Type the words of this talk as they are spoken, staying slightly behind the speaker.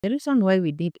The reason why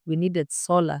we needed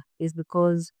solar is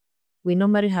because we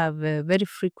normally have very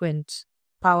frequent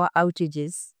power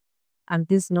outages, and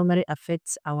this normally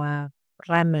affects our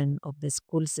running of the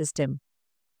school system,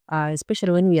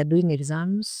 especially when we are doing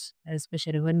exams,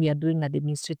 especially when we are doing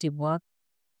administrative work.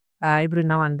 Every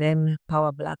now and then,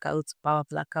 power blackouts, power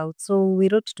blackouts. So we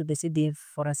wrote to the CDF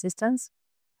for assistance.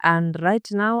 And right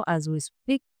now, as we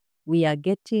speak, we are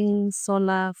getting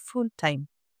solar full time,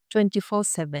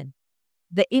 24/7.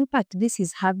 The impact this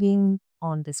is having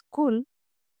on the school,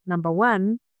 number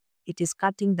one, it is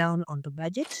cutting down on the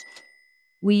budget.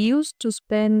 We used to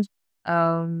spend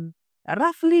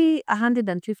roughly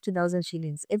 150,000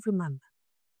 shillings every month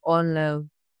on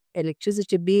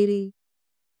electricity bill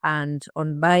and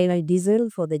on buying diesel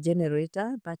for the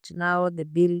generator, but now the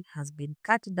bill has been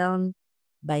cut down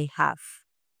by half.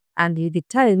 And with the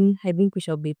time, I think we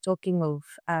shall be talking of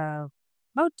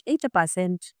about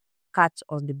 80% cut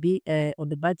on on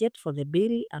the budget for the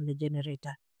bill and the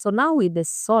generator. So now with the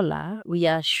solar, we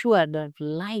are assured of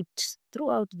light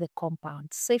throughout the compound.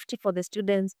 Safety for the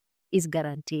students is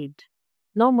guaranteed.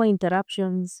 No more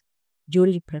interruptions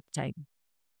during prep time.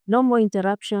 No more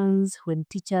interruptions when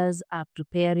teachers are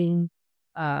preparing,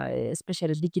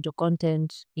 especially digital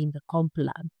content in the comp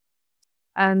lab.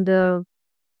 And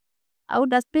I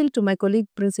would appeal to my colleague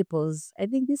principals. I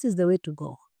think this is the way to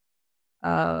go.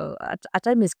 A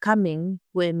time is coming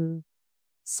when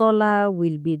solar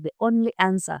will be the only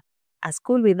answer. A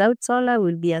school without solar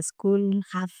will be a school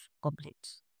half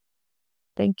complete.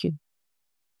 Thank you.